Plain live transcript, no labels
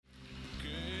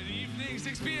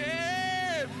6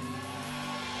 p.m.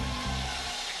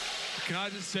 Can I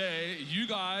just say, you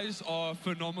guys are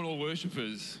phenomenal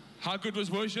worshipers. How good was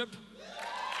worship?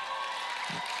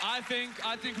 I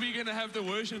think we're going to have the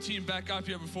worship team back up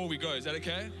here before we go. Is that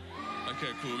okay?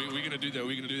 Okay, cool. We're going to do that.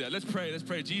 We're going to do that. Let's pray. Let's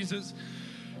pray. Jesus,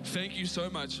 thank you so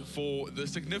much for the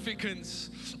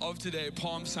significance of today,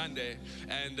 Palm Sunday.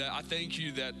 And I thank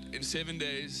you that in 7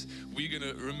 days, we're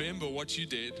going to remember what you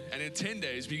did. And in 10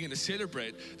 days, we're going to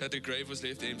celebrate that the grave was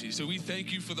left empty. So we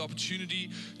thank you for the opportunity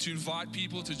to invite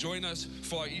people to join us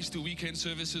for our Easter weekend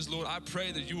services. Lord, I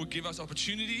pray that you will give us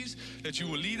opportunities, that you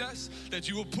will lead us, that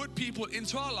you will put people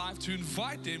into our life to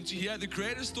invite them to hear the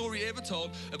greatest story ever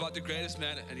told about the greatest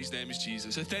man, and his name is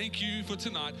Jesus. So thank you for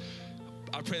tonight.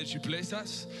 I pray that you bless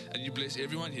us and you bless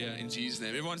everyone here in Jesus'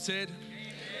 name. Everyone said,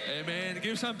 Amen. Amen.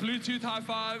 Give some Bluetooth high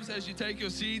fives as you take your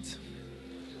seat.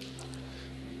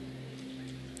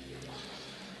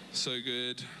 So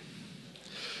good.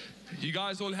 You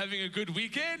guys all having a good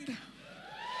weekend?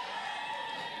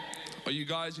 Are you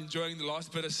guys enjoying the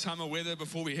last bit of summer weather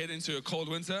before we head into a cold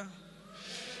winter?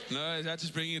 No, is that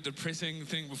just bringing a depressing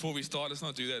thing before we start? Let's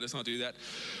not do that. Let's not do that.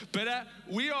 But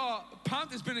we are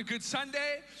pumped. It's been a good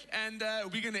Sunday. And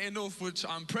we're going to end off, which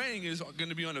I'm praying is going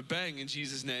to be on a bang in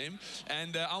Jesus' name.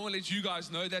 And I want to let you guys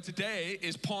know that today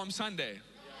is Palm Sunday.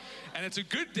 And it's a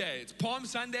good day. It's Palm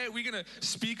Sunday. We're going to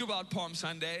speak about Palm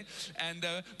Sunday. And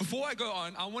before I go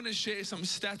on, I want to share some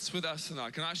stats with us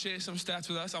tonight. Can I share some stats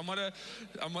with us? I'm not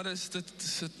even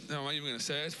going to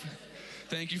say it.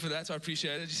 Thank you for that. I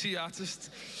appreciate it. You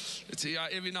see,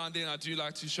 every now and then I do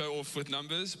like to show off with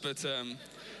numbers, but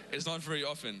it's not very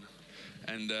often.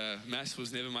 And maths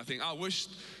was never my thing. I wish,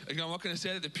 I'm not going to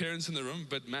say that the parents in the room,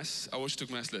 but maths, I wish I took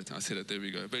maths lit. I said it, there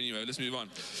we go. But anyway, let's move on.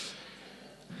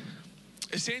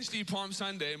 Essentially, Palm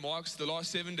Sunday marks the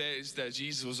last 7 days that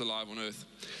Jesus was alive on earth.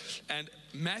 And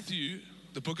Matthew,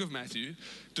 the book of Matthew,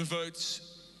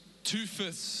 devotes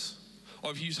 2/5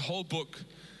 of his whole book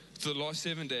to the last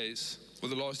 7 days, or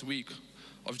the last week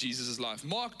of Jesus' life.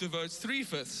 Mark devotes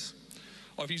 3/5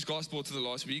 of his gospel to the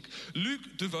last week. Luke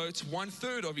devotes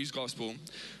 1/3 of his gospel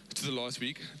to the last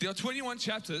week. There are 21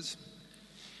 chapters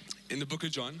in the book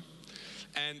of John,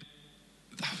 and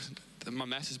my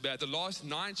math is bad. The last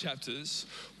 9 chapters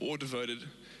were all devoted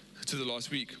to the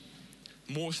last week.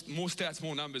 More stats,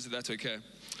 more numbers, if that's okay.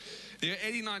 There are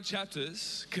 89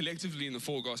 chapters collectively in the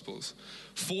 4 Gospels.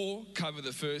 4 cover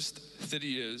the first 30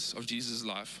 years of Jesus'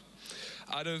 life.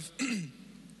 Out of,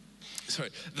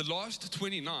 the last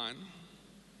 29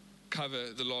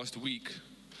 cover the last week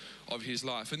of his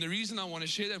life. And the reason I want to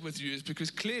share that with you is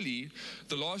because clearly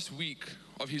the last week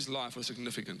of his life was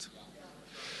significant.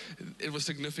 It was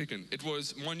significant. It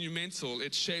was monumental.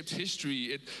 It shaped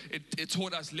history. It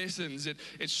taught us lessons.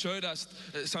 It showed us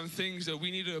some things that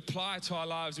we need to apply to our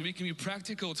lives, that we can be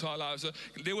practical to our lives.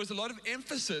 There was a lot of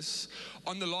emphasis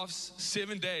on the last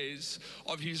 7 days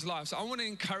of his life. So I want to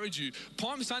encourage you.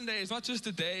 Palm Sunday is not just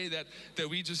a day that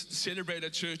we just celebrate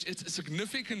at church. It's a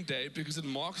significant day because it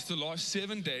marks the last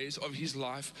 7 days of his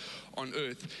life on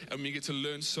earth. And we get to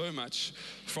learn so much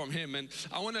from him. And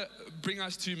I want to bring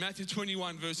us to Matthew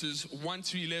 21, verses 1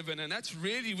 to 11, and that's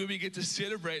really where we get to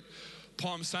celebrate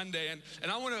Palm Sunday.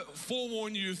 And I want to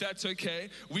forewarn you, if that's okay,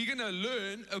 we're going to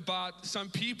learn about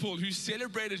some people who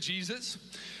celebrated Jesus,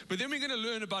 but then we're going to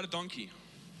learn about a donkey.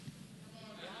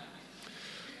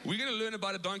 We're going to learn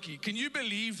about a donkey. Can you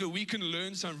believe that we can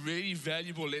learn some really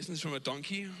valuable lessons from a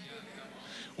donkey?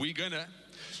 We're going to.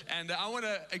 And I want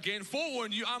to, again,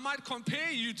 forewarn you, I might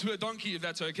compare you to a donkey, if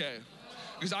that's okay.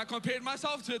 Because I compared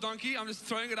myself to a donkey. I'm just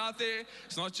throwing it out there.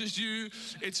 It's not just you,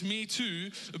 it's me too.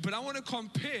 But I want to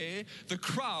compare the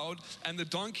crowd and the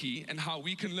donkey and how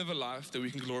we can live a life that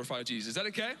we can glorify Jesus. Is that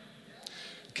okay?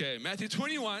 Okay, Matthew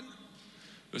 21,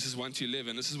 verses 1 to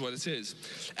 11. This is what it says.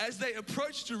 As they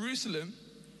approached Jerusalem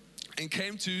and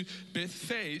came to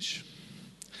Bethphage,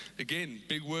 again,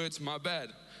 big words, my bad.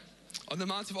 On the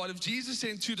Mount of Olives, Jesus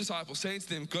sent 2 disciples, saying to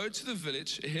them, go to the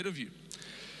village ahead of you.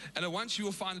 And at once you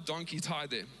will find a donkey tied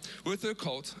there. With her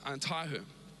colt, untie her.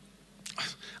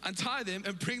 Untie them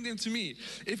and bring them to me.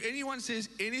 If anyone says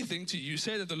anything to you,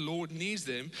 say that the Lord needs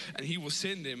them, and he will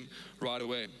send them right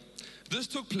away. This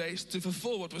took place to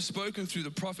fulfill what was spoken through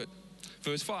the prophet.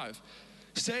 Verse 5.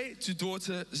 Say to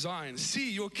daughter Zion, see,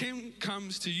 your king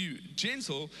comes to you,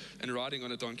 gentle and riding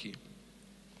on a donkey.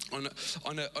 On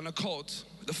a colt,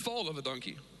 the foal of a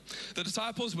donkey. The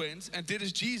disciples went and did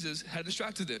as Jesus had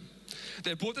instructed them.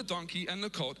 They brought the donkey and the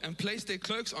colt and placed their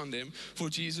cloaks on them for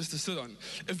Jesus to sit on.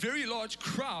 A very large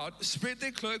crowd spread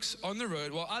their cloaks on the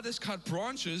road, while others cut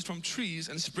branches from trees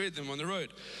and spread them on the road.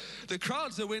 The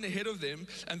crowds that went ahead of them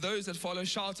and those that followed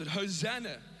shouted,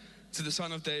 Hosanna! to the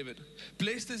Son of David.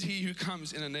 Blessed is he who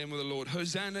comes in the name of the Lord.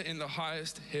 Hosanna in the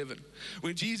highest heaven.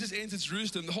 When Jesus entered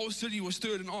Jerusalem, the whole city was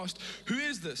stirred and asked, who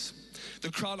is this?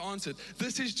 The crowd answered,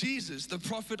 this is Jesus, the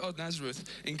prophet of Nazareth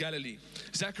in Galilee.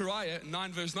 Zechariah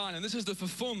 9 verse 9, and this is the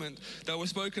fulfillment that was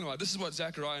spoken about. This is what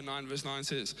Zechariah 9 verse 9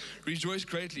 says. Rejoice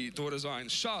greatly, daughter Zion.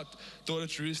 Shout, daughter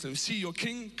Jerusalem. See, your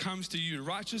king comes to you,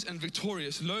 righteous and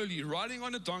victorious, lowly, riding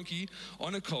on a donkey,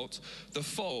 on a colt, the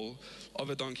foal of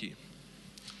a donkey.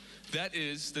 That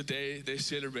is the day they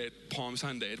celebrate Palm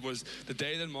Sunday. It was the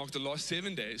day that marked the last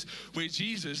 7 days where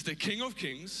Jesus, the King of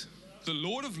Kings, the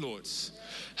Lord of Lords,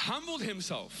 humbled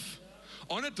himself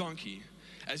on a donkey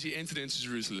as he entered into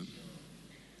Jerusalem.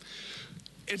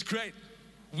 It's great.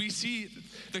 We see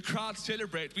the crowd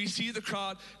celebrate. We see the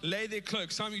crowd lay their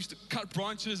cloaks. Some used to cut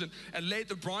branches and lay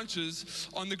the branches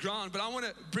on the ground. But I want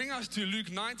to bring us to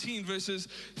Luke 19 verses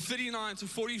 39 to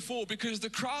 44 because the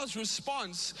crowd's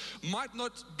response might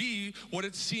not be what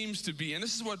it seems to be. And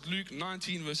this is what Luke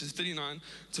 19 verses 39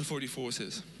 to 44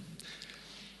 says.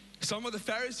 Some of the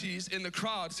Pharisees in the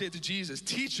crowd said to Jesus,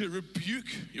 "Teacher, rebuke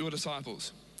your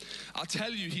disciples." "I'll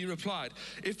tell you," he replied,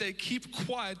 "if they keep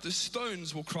quiet, the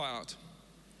stones will cry out."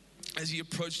 As he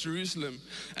approached Jerusalem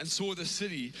and saw the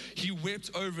city, he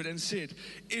wept over it and said,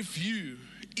 "If you,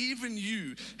 even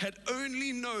you, had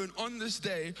only known on this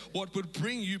day what would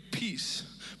bring you peace,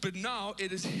 but now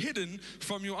it is hidden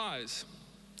from your eyes.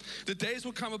 The days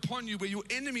will come upon you where your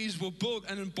enemies will build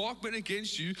an embankment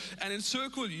against you and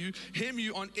encircle you, hem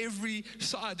you on every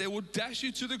side. They will dash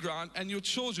you to the ground and your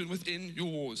children within your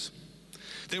walls.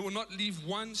 They will not leave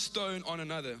one stone on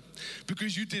another,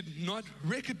 because you did not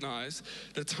recognize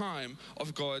the time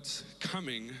of God's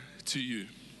coming to you."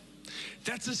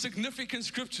 That's a significant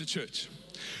scripture, church,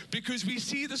 because we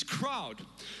see this crowd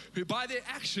who by their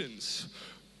actions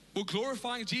were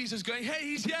glorifying Jesus, going, "Hey,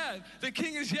 he's here, the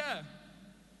king is here."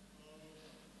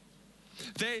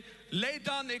 They laid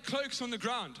down their cloaks on the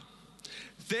ground.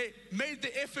 They made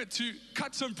the effort to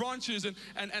cut some branches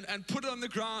and put it on the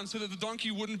ground so that the donkey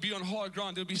wouldn't be on hard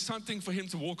ground. There would be something for him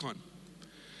to walk on.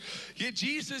 Yet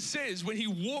Jesus says when he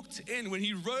walked in, when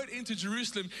he rode into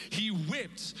Jerusalem, he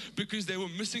wept because they were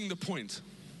missing the point.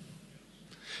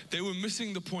 They were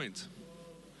missing the point.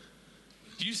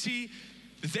 You see,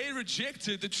 they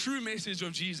rejected the true message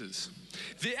of Jesus.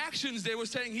 Their actions, they were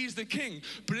saying he's the king,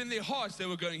 but in their hearts they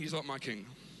were going, he's not my king.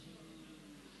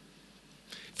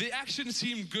 Their actions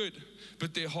seemed good,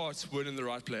 but their hearts weren't in the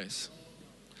right place.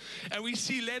 And we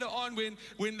see later on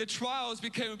when the trials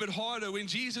became a bit harder, when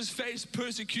Jesus faced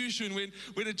persecution, when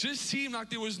it just seemed like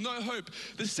there was no hope,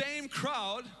 the same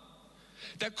crowd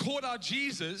that caught out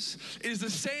Jesus is the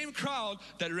same crowd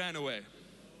that ran away.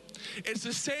 It's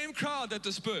the same crowd that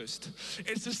dispersed.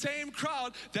 It's the same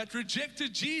crowd that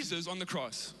rejected Jesus on the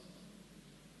cross.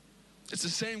 It's the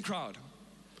same crowd.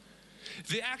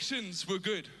 Their actions were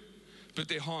good, but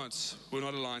their hearts were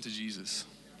not aligned to Jesus.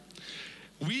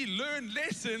 We learn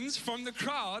lessons from the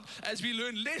crowd as we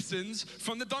learn lessons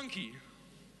from the donkey.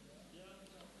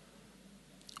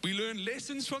 We learn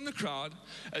lessons from the crowd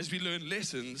as we learn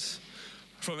lessons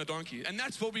from a donkey. And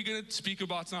that's what we're going to speak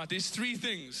about tonight. There's 3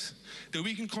 things that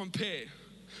we can compare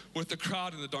with the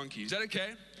crowd and the donkey. Is that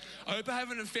okay? I hope I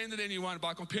haven't offended anyone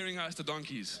by comparing us to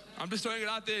donkeys. I'm just throwing it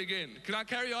out there again. Can I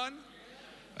carry on?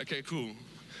 Okay, cool.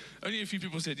 Only a few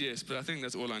people said yes, but I think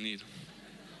that's all I need.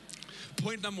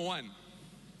 Point number 1.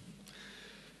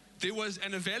 There was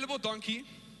an available donkey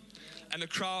and a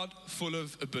crowd full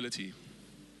of ability.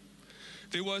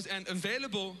 There was an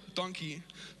available donkey,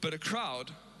 but a crowd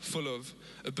full of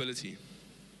ability.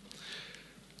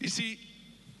 You see,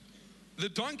 the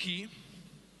donkey,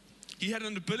 he had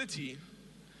an ability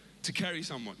to carry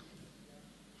someone.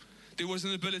 There was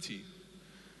an ability.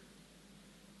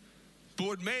 But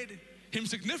what made him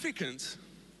significant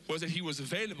was that he was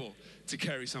available to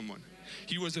carry someone.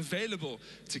 He was available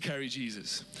to carry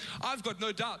Jesus. I've got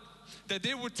no doubt that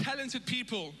there were talented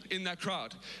people in that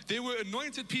crowd. There were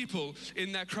anointed people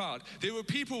in that crowd. There were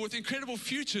people with incredible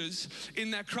futures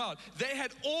in that crowd. They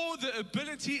had all the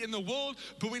ability in the world,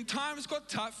 but when times got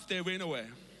tough, they went away.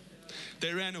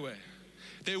 They ran away.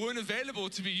 They weren't available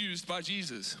to be used by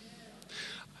Jesus.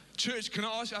 Church, can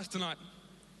I ask us tonight,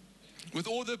 with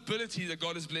all the ability that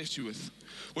God has blessed you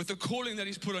with the calling that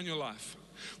He's put on your life,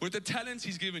 with the talents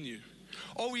He's given you,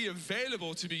 are we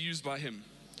available to be used by Him?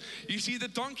 You see, the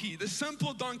donkey, the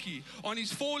simple donkey on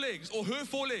his 4 legs or her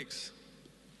 4 legs,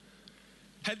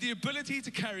 had the ability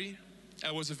to carry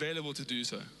and was available to do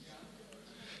so.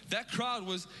 That crowd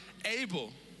was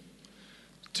able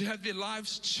to have their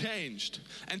lives changed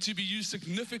and to be used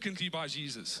significantly by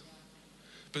Jesus,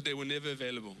 but they were never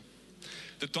available.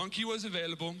 The donkey was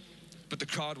available, but the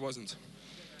crowd wasn't.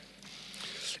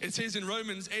 It says in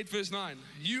Romans 8 verse 9,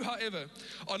 you, however,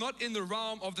 are not in the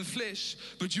realm of the flesh,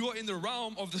 but you are in the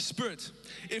realm of the Spirit.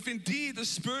 If indeed the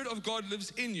Spirit of God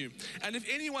lives in you. And if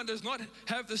anyone does not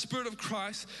have the Spirit of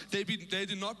Christ, they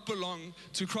do not belong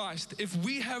to Christ. If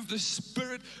we have the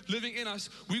Spirit living in us,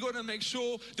 we got to make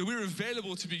sure that we're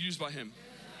available to be used by Him.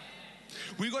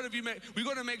 We got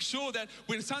to make sure that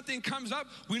when something comes up,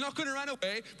 we're not going to run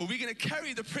away, but we're going to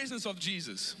carry the presence of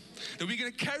Jesus. That we're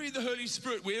going to carry the Holy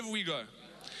Spirit wherever we go.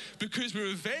 Because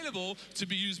we're available to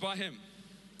be used by Him.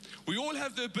 We all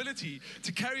have the ability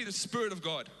to carry the Spirit of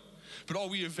God, but are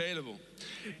we available?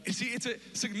 You see, it's a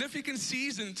significant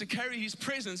season to carry His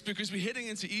presence because we're heading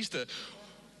into Easter.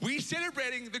 We're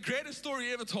celebrating the greatest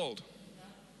story ever told.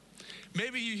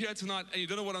 Maybe you're here tonight and you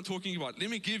don't know what I'm talking about. Let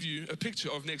me give you a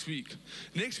picture of next week.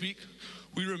 Next week,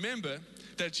 we remember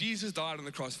that Jesus died on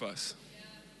the cross for us.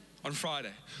 On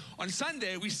Friday. On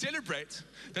Sunday, we celebrate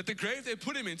that the grave they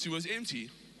put Him into was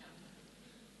empty,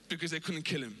 because they couldn't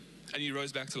kill Him, and He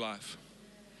rose back to life.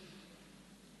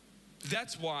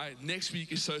 That's why next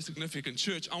week is so significant.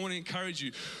 Church, I want to encourage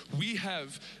you. We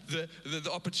have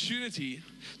the opportunity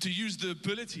to use the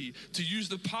ability, to use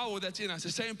the power that's in us.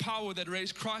 The same power that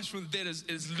raised Christ from the dead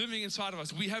is living inside of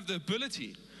us. We have the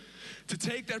ability to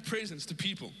take that presence to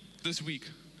people this week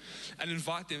and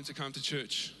invite them to come to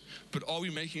church. But are we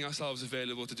making ourselves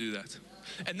available to do that?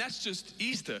 And that's just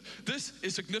Easter. This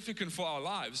is significant for our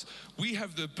lives. We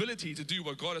have the ability to do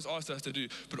what God has asked us to do,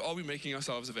 but are we making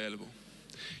ourselves available?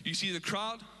 You see, the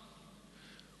crowd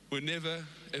were never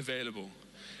available.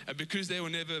 And because they were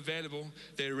never available,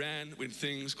 they ran when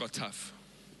things got tough.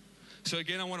 So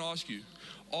again, I want to ask you,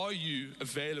 are you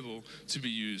available to be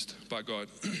used by God?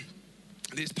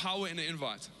 There's power in an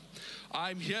invite.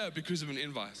 I'm here because of an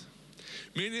invite.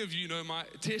 Many of you know my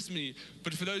testimony,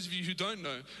 but for those of you who don't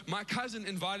know, my cousin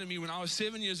invited me when I was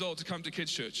 7 years old to come to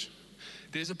kids' church.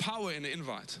 There's a power in the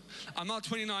invite. I'm now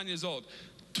 29 years old.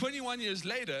 21 years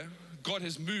later, God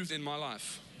has moved in my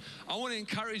life. I want to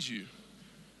encourage you.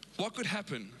 What could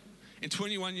happen in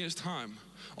 21 years' time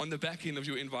on the back end of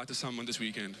your invite to someone this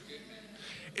weekend?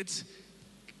 It's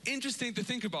interesting to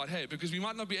think about, hey, because we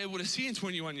might not be able to see in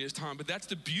 21 years' time, but that's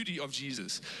the beauty of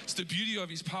Jesus. It's the beauty of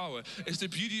His power. It's the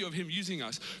beauty of Him using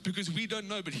us, because we don't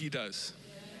know, but He does.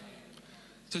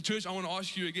 So church, I want to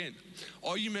ask you again,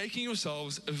 are you making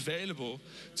yourselves available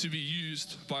to be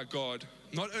used by God,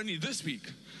 not only this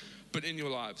week, but in your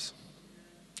lives?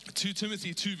 2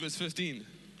 Timothy 2 verse 15.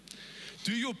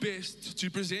 Do your best to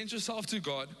present yourself to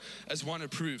God as one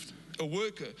approved, a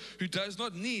worker who does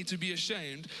not need to be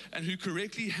ashamed and who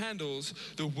correctly handles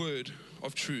the word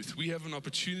of truth. We have an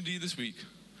opportunity this week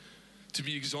to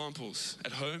be examples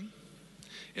at home,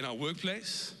 in our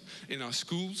workplace, in our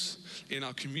schools, in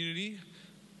our community.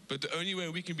 But the only way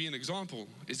we can be an example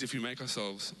is if we make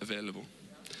ourselves available.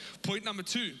 Point number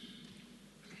 2.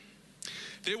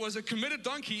 There was a committed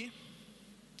donkey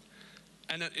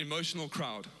and an emotional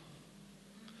crowd.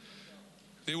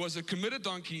 There was a committed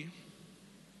donkey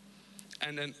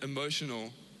and an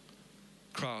emotional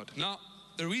crowd. Now,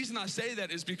 the reason I say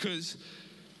that is because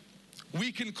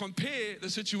we can compare the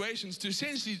situations to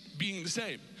essentially being the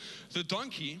same. The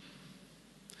donkey,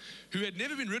 who had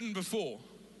never been ridden before,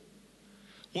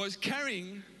 was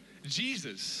carrying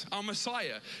Jesus, our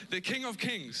Messiah, the King of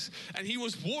Kings. And He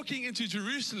was walking into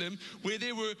Jerusalem where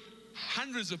there were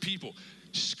hundreds of people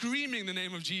screaming the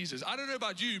name of Jesus. I don't know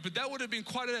about you, but that would have been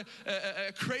quite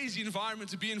a crazy environment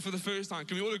to be in for the first time.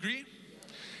 Can we all agree?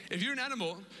 If you're an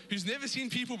animal who's never seen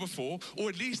people before, or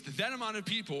at least that amount of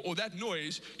people or that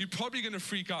noise, you're probably going to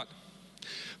freak out.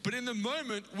 But in the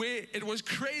moment where it was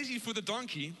crazy for the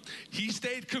donkey, he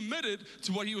stayed committed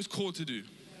to what he was called to do.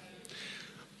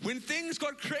 When things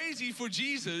got crazy for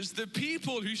Jesus, the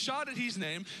people who shouted His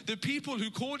name, the people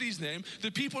who called His name, the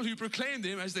people who proclaimed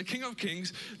Him as the King of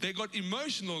Kings, they got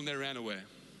emotional and they ran away.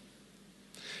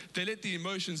 They let the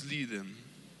emotions lead them.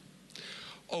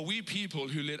 Are we people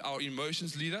who let our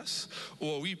emotions lead us,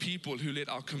 or are we people who let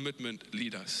our commitment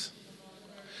lead us?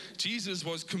 Jesus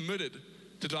was committed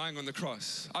to dying on the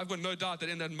cross. I've got no doubt that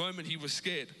in that moment He was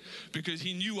scared because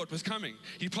He knew what was coming.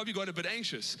 He probably got a bit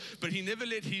anxious, but He never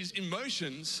let His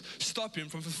emotions stop Him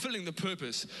from fulfilling the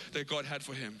purpose that God had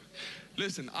for Him.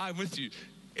 Listen, I'm with you.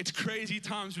 It's crazy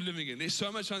times we're living in. There's so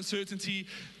much uncertainty.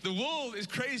 The world is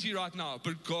crazy right now,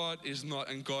 but God is not,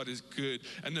 and God is good.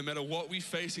 And no matter what we're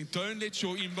facing, don't let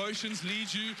your emotions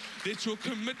lead you. Let your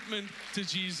commitment to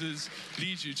Jesus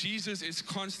lead you. Jesus is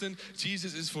constant.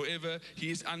 Jesus is forever. He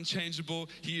is unchangeable.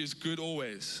 He is good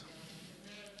always.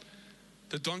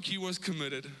 The donkey was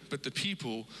committed, but the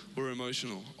people were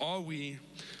emotional. Are we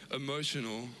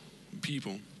emotional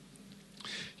people?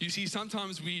 You see,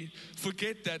 sometimes we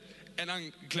forget that an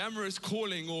unglamorous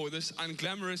calling or this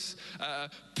unglamorous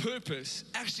purpose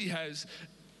actually has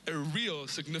a real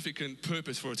significant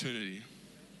purpose for eternity.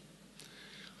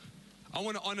 I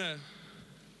want to honor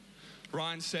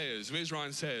Ryan Sayers. Where's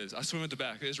Ryan Sayers? I saw him at the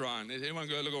back. There's Ryan. Everyone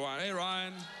go look at Ryan. Hey,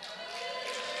 Ryan.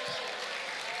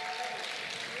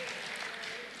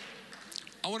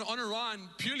 I want to honor Ryan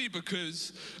purely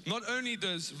because not only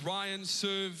does Ryan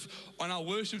serve on our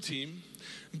worship team,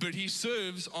 but he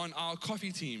serves on our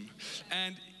coffee team.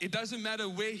 And it doesn't matter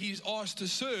where he's asked to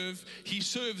serve, he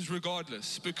serves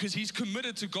regardless because he's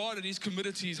committed to God and he's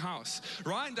committed to his house.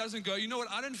 Ryan doesn't go, you know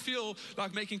what, I don't feel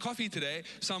like making coffee today,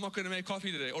 so I'm not going to make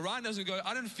coffee today. Or Ryan doesn't go,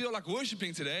 I don't feel like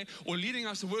worshiping today or leading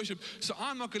us in worship, so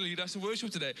I'm not going to lead us in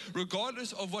worship today.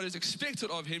 Regardless of what is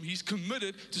expected of him, he's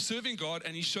committed to serving God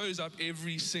and he shows up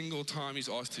every single time he's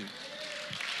asked to.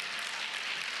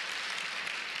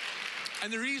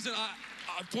 And the reason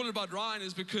I thought about Ryan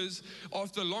is because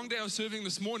after a long day of serving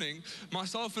this morning,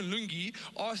 myself and Lungi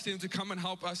asked him to come and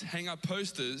help us hang up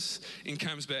posters in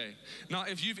Camps Bay. Now,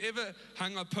 if you've ever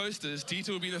hung up posters, Dieter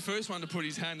will be the first one to put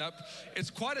his hand up. It's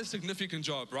quite a significant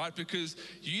job, right? Because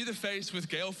you're either faced with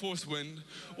gale force wind,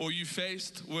 or you're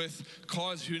faced with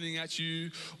cars hooning at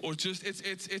you, or just,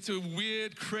 it's a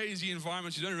weird, crazy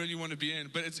environment you don't really want to be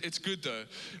in, but it's good though.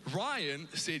 Ryan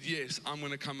said, yes, I'm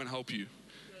going to come and help you.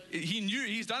 He knew,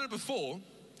 he's done it before.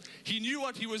 He knew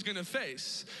what he was going to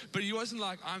face, but he wasn't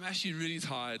like, I'm actually really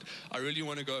tired. I really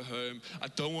want to go home. I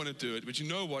don't want to do it. But you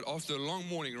know what? After a long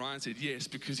morning, Ryan said yes,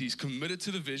 because he's committed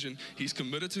to the vision. He's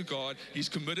committed to God. He's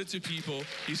committed to people.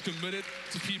 He's committed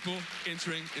to people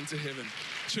entering into heaven.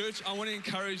 Church, I want to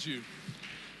encourage you.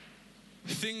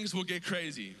 Things will get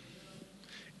crazy.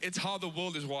 It's how the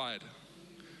world is wired.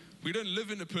 We don't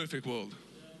live in a perfect world.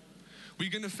 We're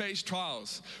going to face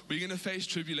trials. We're going to face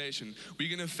tribulation.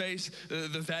 We're going to face the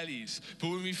valleys.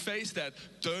 But when we face that,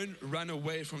 don't run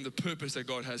away from the purpose that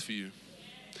God has for you.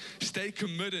 Stay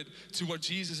committed to what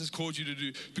Jesus has called you to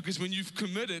do. Because when you've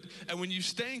committed and when you're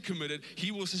staying committed,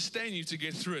 he will sustain you to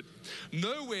get through it.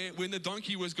 Nowhere when the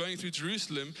donkey was going through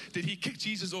Jerusalem did he kick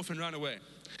Jesus off and run away.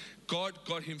 God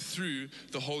got him through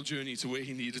the whole journey to where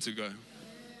he needed to go.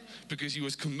 Because he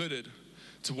was committed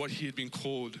to what he had been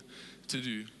called to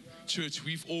do. Church,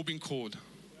 we've all been called.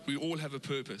 We all have a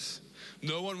purpose.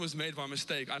 No one was made by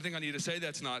mistake. I think I need to say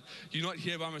that tonight. You're not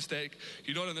here by mistake.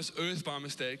 You're not on this earth by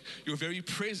mistake. Your very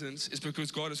presence is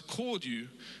because God has called you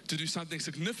to do something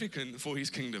significant for his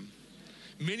kingdom.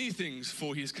 Many things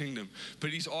for his kingdom. But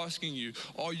he's asking you,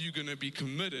 are you going to be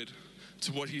committed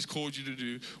to what he's called you to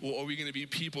do? Or are we going to be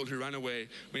people who run away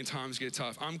when times get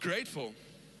tough? I'm grateful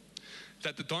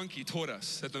that the donkey taught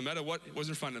us that no matter what was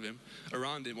in front of him,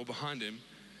 around him, or behind him,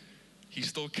 he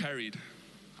still carried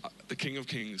the King of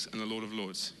Kings and the Lord of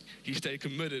Lords. He stayed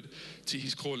committed to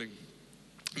his calling.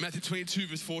 Matthew 22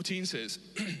 verse 14 says,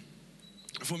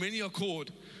 for many are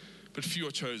called, but few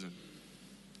are chosen.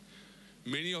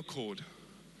 Many are called,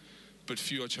 but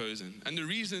few are chosen. And the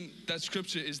reason that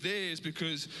scripture is there is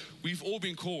because we've all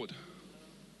been called.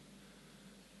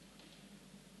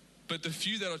 But the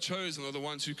few that are chosen are the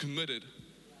ones who committed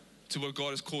to what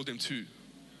God has called them to.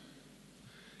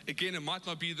 Again, it might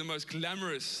not be the most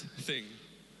glamorous thing,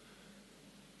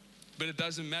 but it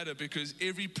doesn't matter because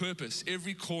every purpose,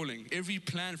 every calling, every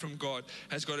plan from God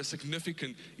has got a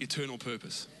significant eternal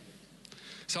purpose.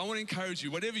 So I want to encourage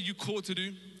you, whatever you're called to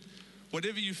do,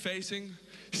 whatever you're facing,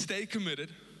 stay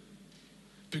committed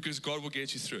because God will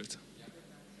get you through it.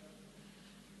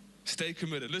 Stay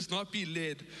committed. Let's not be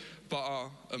led by our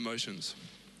emotions.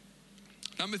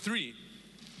 Number 3,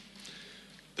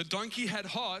 the donkey had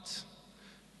heart.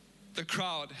 The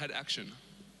crowd had action.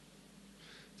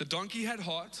 The donkey had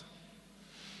heart,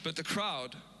 but the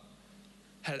crowd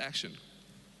had action.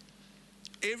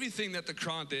 Everything that the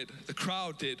crowd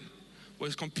did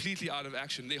was completely out of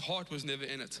action. Their heart was never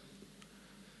in it.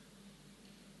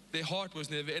 Their heart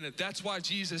was never in it. That's why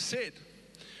Jesus said,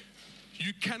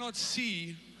 you cannot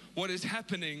see what is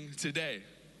happening today.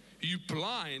 You're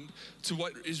blind to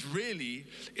what is really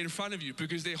in front of you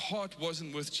because their heart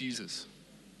wasn't with Jesus.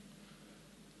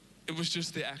 It was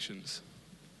just their actions.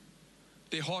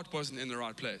 Their heart wasn't in the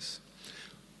right place.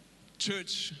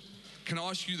 Church, can I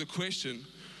ask you the question,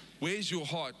 where's your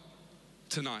heart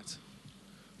tonight?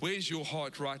 Where's your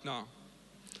heart right now?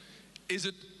 Is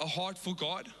it a heart for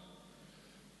God?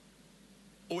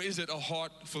 Or is it a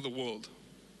heart for the world?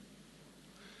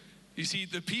 You see,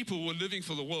 the people were living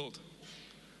for the world.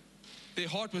 Their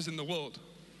heart was in the world.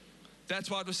 That's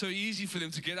why it was so easy for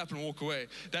them to get up and walk away.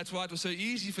 That's why it was so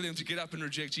easy for them to get up and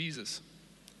reject Jesus,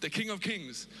 the King of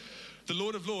Kings. the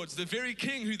Lord of Lords, the very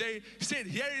king who they said,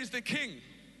 here is the king.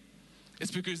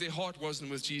 It's because their heart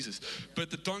wasn't with Jesus. But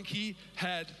the donkey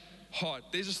had heart.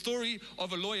 There's a story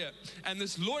of a lawyer, and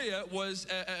this lawyer was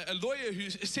a lawyer who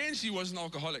essentially was an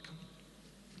alcoholic.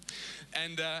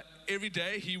 And every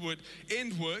day he would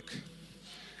end work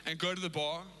and go to the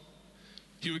bar.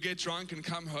 He would get drunk and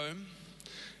come home.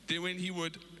 Then when he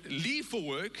would leave for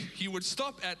work, he would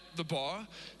stop at the bar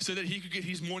so that he could get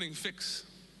his morning fix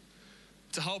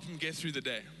to help him get through the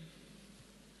day.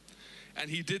 And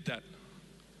he did that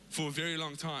for a very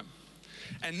long time.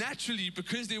 And naturally,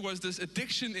 because there was this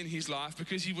addiction in his life,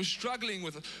 because he was struggling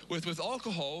with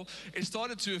alcohol, it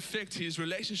started to affect his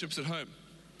relationships at home.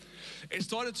 It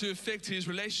started to affect his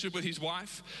relationship with his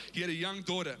wife. He had a young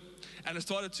daughter, and it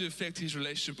started to affect his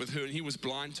relationship with her, and he was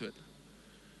blind to it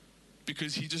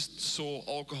because he just saw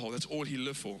alcohol. That's all he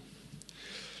lived for.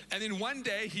 And then one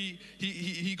day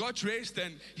he got dressed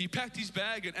and he packed his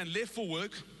bag and left for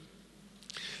work.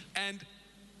 And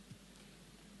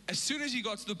as soon as he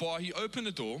got to the bar, he opened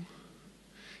the door,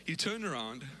 he turned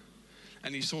around,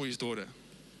 and he saw his daughter.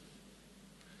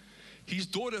 His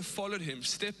daughter followed him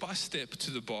step by step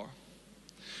to the bar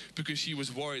because she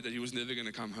was worried that he was never going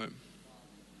to come home.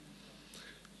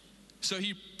 So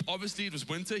obviously it was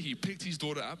winter, he picked his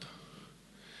daughter up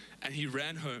and he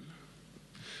ran home.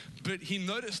 But he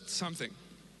noticed something.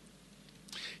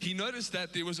 He noticed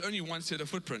that there was only one set of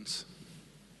footprints,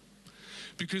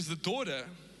 because the daughter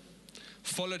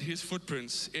followed his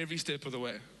footprints every step of the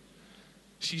way.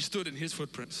 She stood in his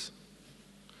footprints.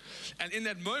 And in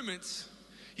that moment,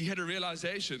 he had a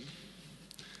realization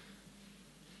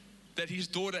that his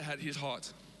daughter had his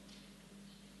heart.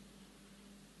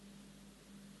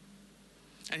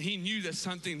 And he knew that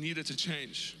something needed to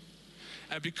change.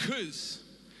 And because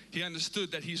he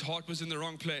understood that his heart was in the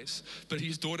wrong place, but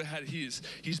his daughter had his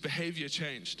behavior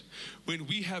changed. When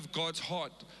we have God's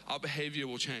heart, our behavior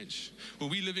will change. When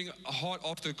we're living a heart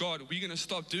after God, we're going to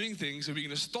stop doing things, and we're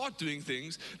going to start doing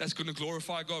things that's going to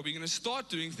glorify God. We're going to start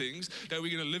doing things that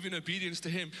we're going to live in obedience to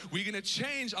Him. We're going to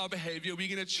change our behavior.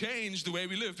 We're going to change the way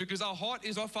we live, because our heart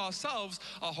is not for ourselves,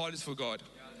 our heart is for God.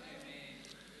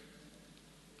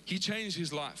 He changed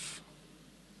his life.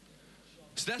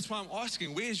 So that's why I'm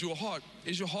asking, where's your heart?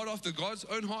 Is your heart after God's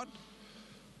own heart?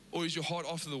 Or is your heart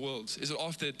after the world's? Is it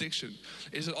after addiction?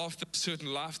 Is it after a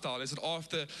certain lifestyle? Is it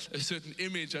after a certain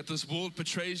image that this world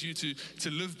portrays you to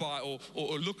live by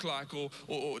or look like, or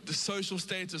the social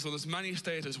status or this money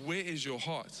status? Where is your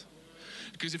heart?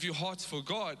 Because if your heart's for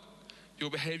God, your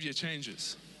behavior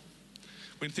changes.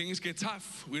 When things get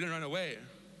tough, we don't run away.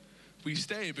 We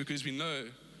stay because we know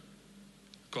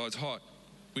God's heart.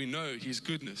 We know His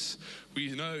goodness.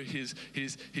 We know His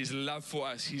love for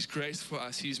us, His grace for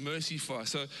us, His mercy for us.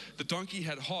 So the donkey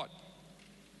had heart,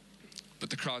 but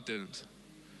the crowd didn't.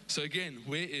 So again,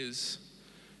 where is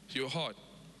your heart?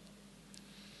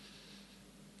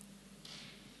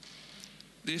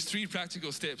 There's 3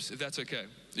 practical steps, if that's okay.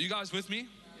 Are you guys with me?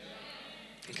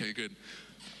 Yeah. Okay, good.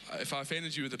 If I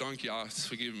offended you with the donkey,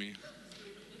 forgive me.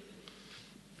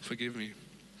 Forgive me.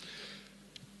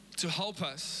 To help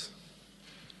us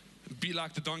be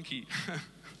like the donkey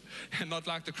and not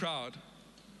like the crowd,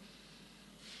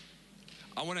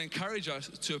 I want to encourage us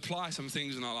to apply some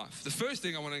things in our life. The first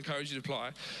thing I want to encourage you to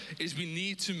apply is we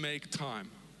need to make time.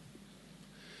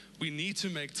 We need to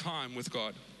make time with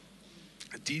God.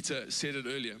 Dieter said it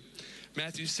earlier.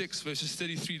 Matthew 6 verses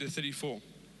 33 to 34.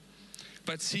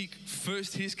 But seek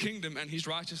first His kingdom and His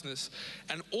righteousness,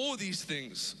 and all these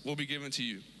things will be given to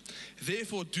you.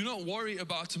 Therefore, do not worry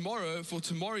about tomorrow, for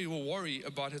tomorrow will worry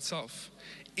about itself.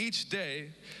 Each day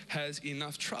has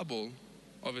enough trouble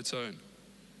of its own.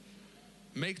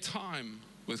 Make time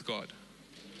with God.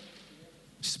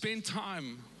 Spend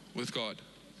time with God.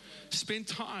 Spend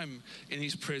time in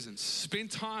His presence.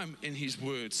 Spend time in His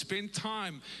word. Spend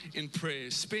time in prayer.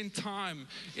 Spend time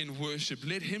in worship.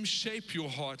 Let Him shape your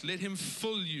heart. Let Him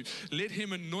fill you. Let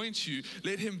Him anoint you.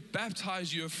 Let Him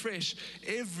baptize you afresh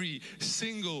every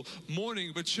single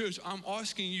morning. But church, I'm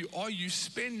asking you, are you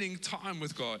spending time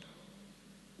with God?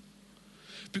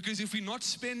 Because if we're not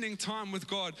spending time with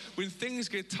God, when things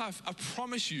get tough, I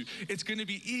promise you, it's going to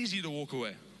be easy to walk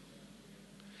away.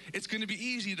 It's going to be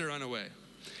easy to run away.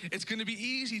 It's going to be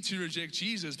easy to reject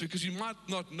Jesus because we might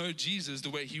not know Jesus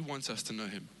the way He wants us to know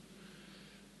Him.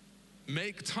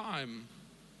 Make time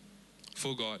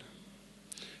for God.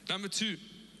 Number 2,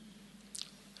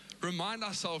 remind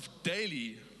ourselves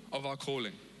daily of our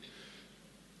calling.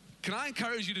 Can I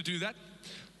encourage you to do that?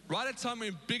 Write it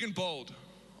somewhere big and bold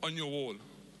on your wall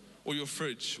or your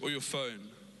fridge or your phone.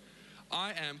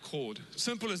 I am called.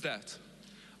 Simple as that.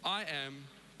 I am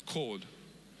called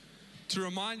to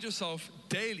remind yourself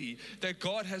daily that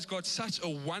God has got such a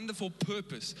wonderful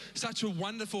purpose, such a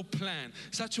wonderful plan,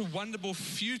 such a wonderful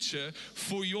future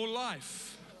for your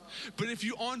life. But if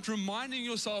you aren't reminding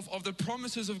yourself of the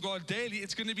promises of God daily,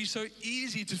 it's going to be so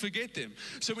easy to forget them.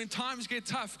 So when times get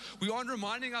tough, we aren't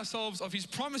reminding ourselves of His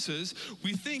promises.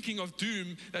 We're thinking of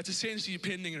doom that's essentially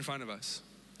pending in front of us.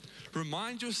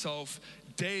 Remind yourself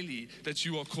daily that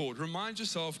you are called. Remind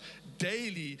yourself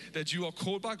daily that you are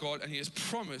called by God and He has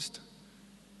promised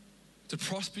to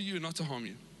prosper you and not to harm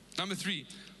you. Number 3,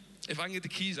 if I can get the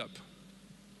keys up,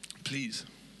 please,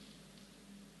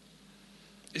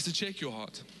 is to check your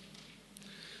heart.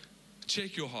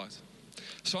 Check your heart.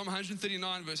 Psalm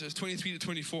 139 verses 23 to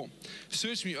 24.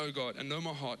 Search me, O God, and know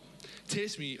my heart.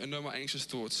 Test me and know my anxious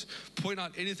thoughts. Point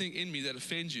out anything in me that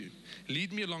offends you.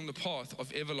 Lead me along the path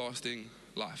of everlasting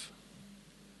life.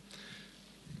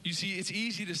 You see, it's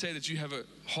easy to say that you have a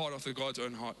heart after God's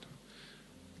own heart.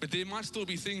 But there might still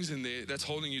be things in there that's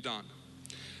holding you down.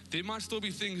 There might still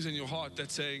be things in your heart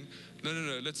that's saying, no,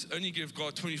 let's only give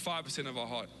God 25% of our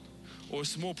heart, or a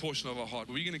small portion of our heart.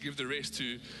 We're going to give the rest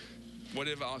to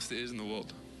whatever else there is in the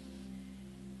world.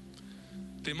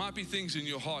 There might be things in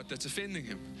your heart that's offending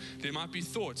Him. There might be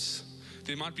thoughts.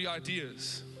 There might be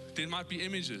ideas. There might be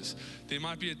images. There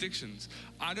might be addictions.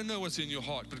 I don't know what's in your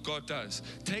heart, but God does.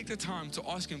 Take the time to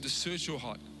ask Him to search your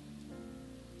heart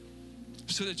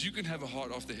so that you can have a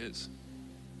heart after His.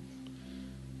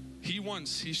 He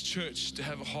wants His church to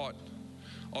have a heart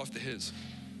after His.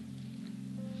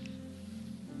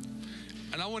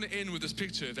 And I want to end with this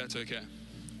picture, if that's okay.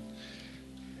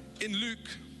 In Luke,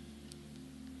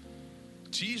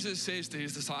 Jesus says to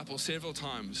His disciples several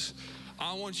times,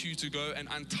 I want you to go and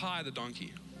untie the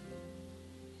donkey.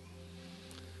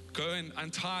 Go and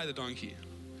untie the donkey.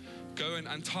 Go and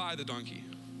untie the donkey.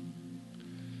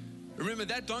 Remember,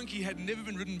 that donkey had never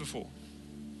been ridden before.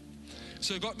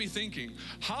 So it got me thinking,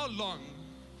 how long,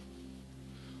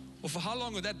 or for how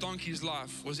long of that donkey's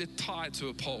life was it tied to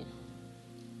a pole?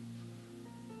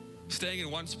 Staying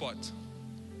in one spot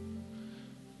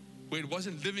where it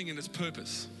wasn't living in its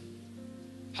purpose.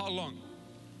 How long?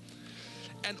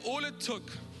 And all it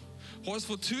took was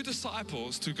for 2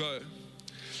 disciples to go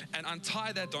and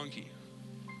untie that donkey,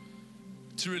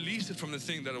 to release it from the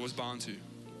thing that it was bound to,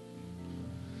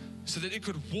 so that it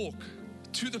could walk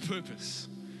to the purpose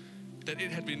that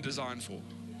it had been designed for.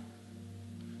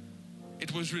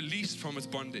 It was released from its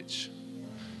bondage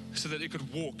so that it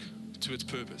could walk to its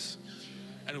purpose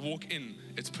and walk in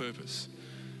its purpose.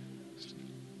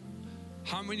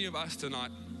 How many of us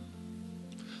tonight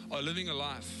are living a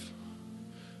life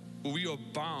where we are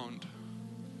bound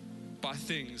by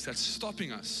things that's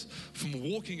stopping us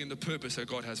from walking in the purpose that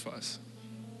God has for us?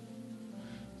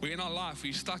 Where in our life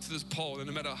we're stuck to this pole, and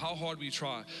no matter how hard we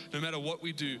try, no matter what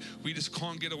we do, we just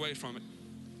can't get away from it.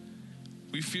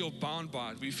 We feel bound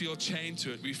by it. We feel chained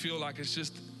to it. We feel like it's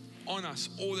just on us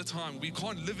all the time. We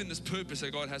can't live in this purpose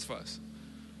that God has for us.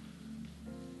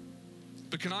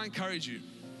 But can I encourage you?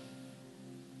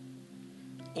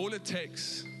 All it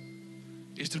takes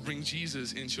is to bring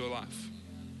Jesus into your life.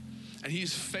 And He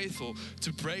is faithful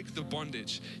to break the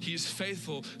bondage. He is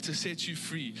faithful to set you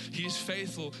free. He is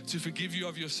faithful to forgive you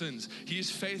of your sins. He is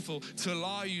faithful to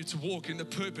allow you to walk in the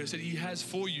purpose that He has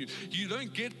for you. You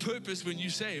don't get purpose when you're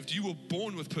saved. You were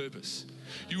born with purpose.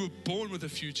 You were born with a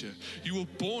future. You were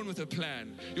born with a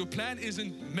plan. Your plan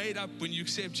isn't made up when you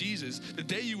accept Jesus. The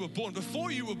day you were born,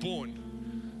 before you were born,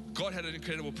 God had an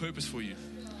incredible purpose for you.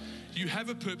 You have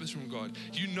a purpose from God.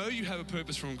 You know you have a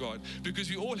purpose from God because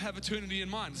we all have eternity in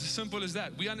mind. It's as simple as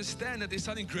that. We understand that there's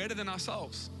something greater than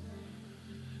ourselves.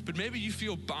 But maybe you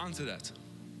feel bound to that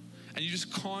and you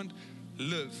just can't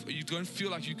live, or you don't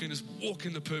feel like you can just walk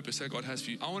in the purpose that God has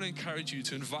for you. I want to encourage you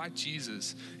to invite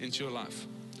Jesus into your life,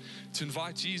 to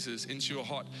invite Jesus into your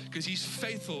heart, because He's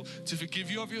faithful to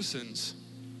forgive you of your sins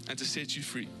and to set you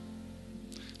free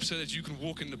so that you can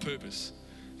walk in the purpose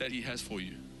that He has for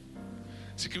you.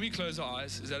 So can we close our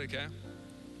eyes? Is that okay?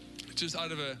 Just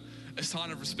out of a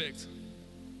sign of respect.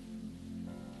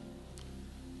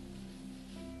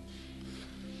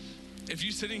 If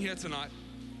you're sitting here tonight,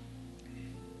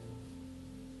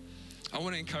 I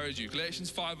want to encourage you. Galatians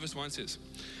 5 verse 1 says,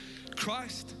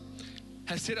 Christ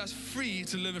has set us free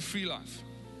to live a free life.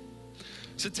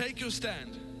 So take your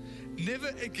stand. Never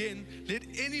again let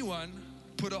anyone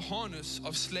put a harness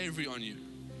of slavery on you.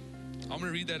 I'm going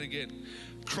to read that again.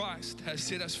 Christ has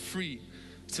set us free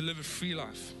to live a free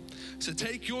life. So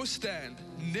take your stand.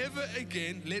 Never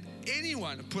again let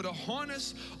anyone put a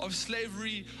harness of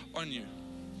slavery on you.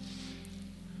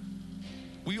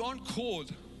 We aren't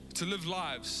called to live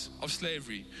lives of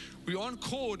slavery. We aren't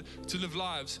called to live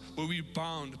lives where we're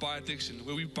bound by addiction,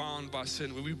 where we're bound by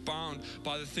sin, where we're bound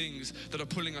by the things that are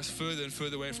pulling us further and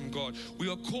further away from God. We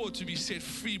are called to be set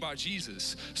free by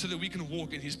Jesus so that we can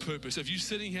walk in His purpose. If you're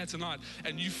sitting here tonight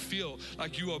and you feel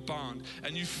like you are bound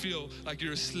and you feel like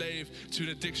you're a slave to an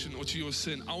addiction or to your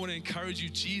sin, I want to encourage you,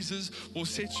 Jesus will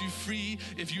set you free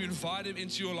if you invite Him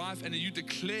into your life and you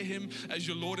declare Him as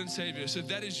your Lord and Savior. So if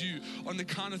that is you, on the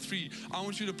count of 3, I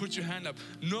want you to put your hand up.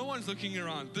 No one's looking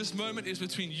around. This moment is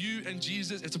between you and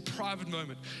Jesus. It's a private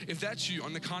moment. If that's you,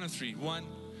 on the count of 3, 1,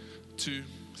 2,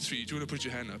 3. Do you want to put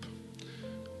your hand up?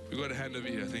 We've got a hand over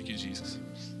here. Thank you, Jesus.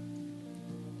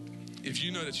 If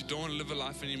you know that you don't want to live a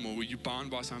life anymore where you're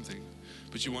bound by something,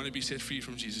 but you want to be set free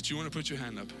from Jesus, do you want to put your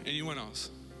hand up? Anyone else?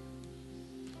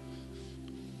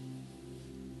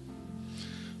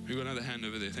 We've got another hand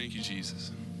over there. Thank you,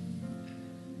 Jesus.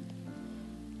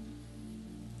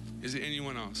 Is there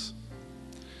anyone else?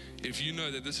 If you know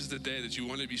that this is the day that you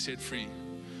want to be set free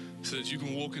so that you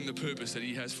can walk in the purpose that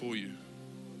He has for you.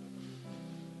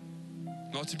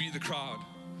 Not to be the crowd,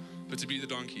 but to be the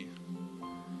donkey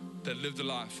that lived a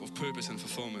life of purpose and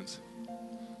fulfillment.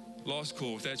 Last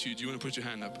call, if that's you, do you want to put your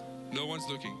hand up? No one's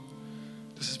looking.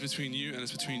 This is between you and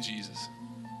it's between Jesus.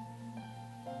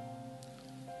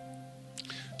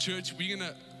 Church, we're going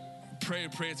to pray a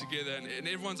prayer together, and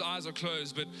everyone's eyes are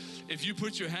closed, but if you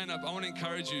put your hand up, I want to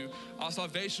encourage you. Our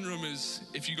salvation room is,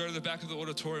 if you go to the back of the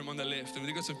auditorium on the left, and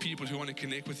we've got some people who want to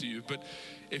connect with you, but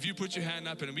if you put your hand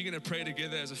up, and we're going to pray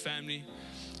together as a family.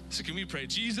 So can we pray?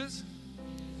 Jesus,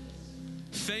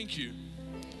 thank you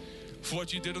for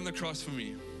what you did on the cross for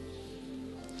me.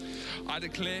 I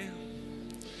declare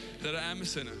that I am a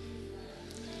sinner.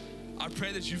 I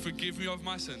pray that you forgive me of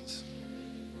my sins.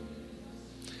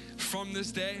 From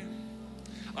this day,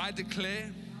 I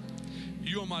declare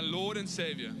you are my Lord and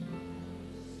Savior.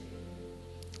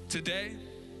 Today,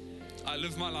 I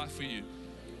live my life for you.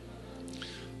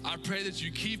 I pray that you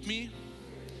keep me,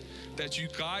 that you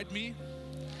guide me,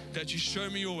 that you show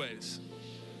me your ways.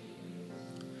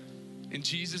 In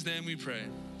Jesus' name we pray.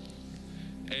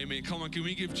 Amen. Come on, can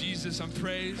we give Jesus some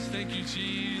praise? Thank you,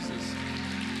 Jesus.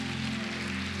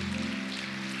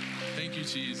 Thank you,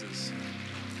 Jesus.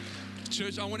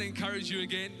 Church, I want to encourage you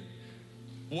again.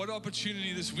 What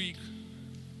opportunity this week,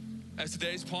 as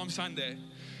today's Palm Sunday,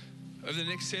 over the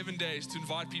next 7 days to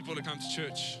invite people to come to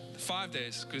church. 5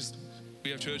 days, because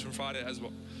we have church on Friday as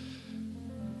well.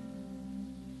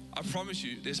 I promise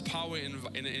you, there's power in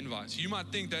an invite. You might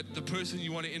think that the person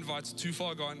you want to invite is too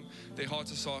far gone, their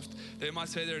hearts are soft. They might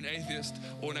say they're an atheist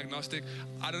or an agnostic.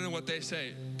 I don't know what they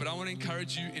say, but I want to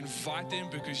encourage you, invite them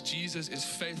because Jesus is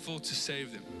faithful to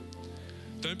save them.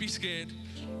 Don't be scared,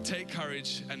 take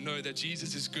courage, and know that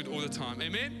Jesus is good all the time.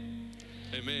 Amen?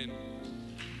 Amen.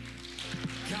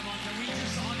 Come on, can we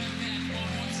just honor that one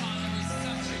more time? That was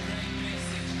such a great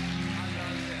message.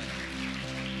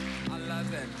 I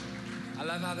love that. I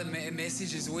love how the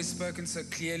message is always spoken so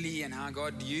clearly and how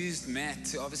God used Matt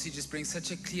to obviously just bring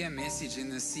such a clear message in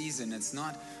this season. There's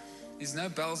no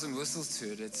bells and whistles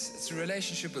to it. It's a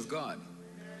relationship with God.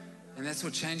 And that's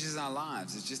what changes our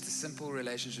lives. It's just a simple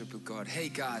relationship with God. Hey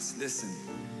guys, listen,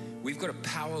 we've got a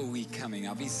power week coming.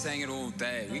 I've been saying it all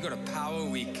day. We've got a power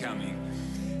week coming.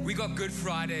 We got Good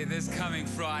Friday this coming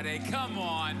Friday. Come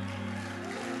on.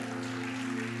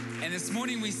 And this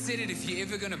morning we said it, if you're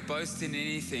ever going to boast in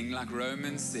anything, like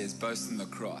Romans says, boast in the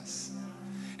cross.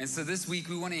 And so this week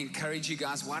we want to encourage you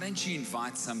guys, why don't you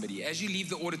invite somebody? As you leave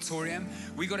the auditorium,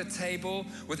 we got a table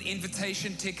with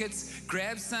invitation tickets.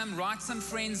 Grab some, write some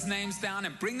friends' names down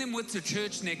and bring them with to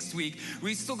church next week.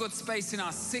 We've still got space in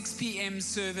our 6 p.m.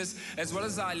 service as well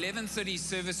as our 11:30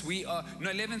 service.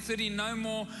 11:30, no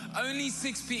more, only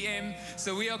 6 p.m.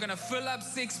 So we are going to fill up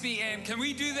 6 p.m. Can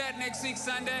we do that next week,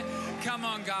 Sunday? Come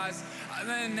on, guys. Other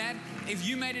than that, if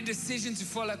you made a decision to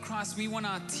follow Christ, we want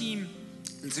our team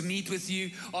to meet with you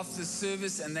after the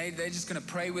service, and they're just going to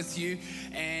pray with you.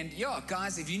 And yeah,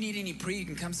 guys, if you need any prayer, you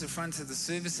can come to the front of the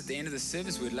service at the end of the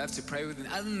service. We'd love to pray with you.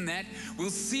 Other than that,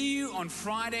 we'll see you on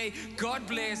Friday. God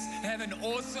bless. Have an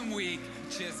awesome week.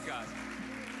 Cheers, guys.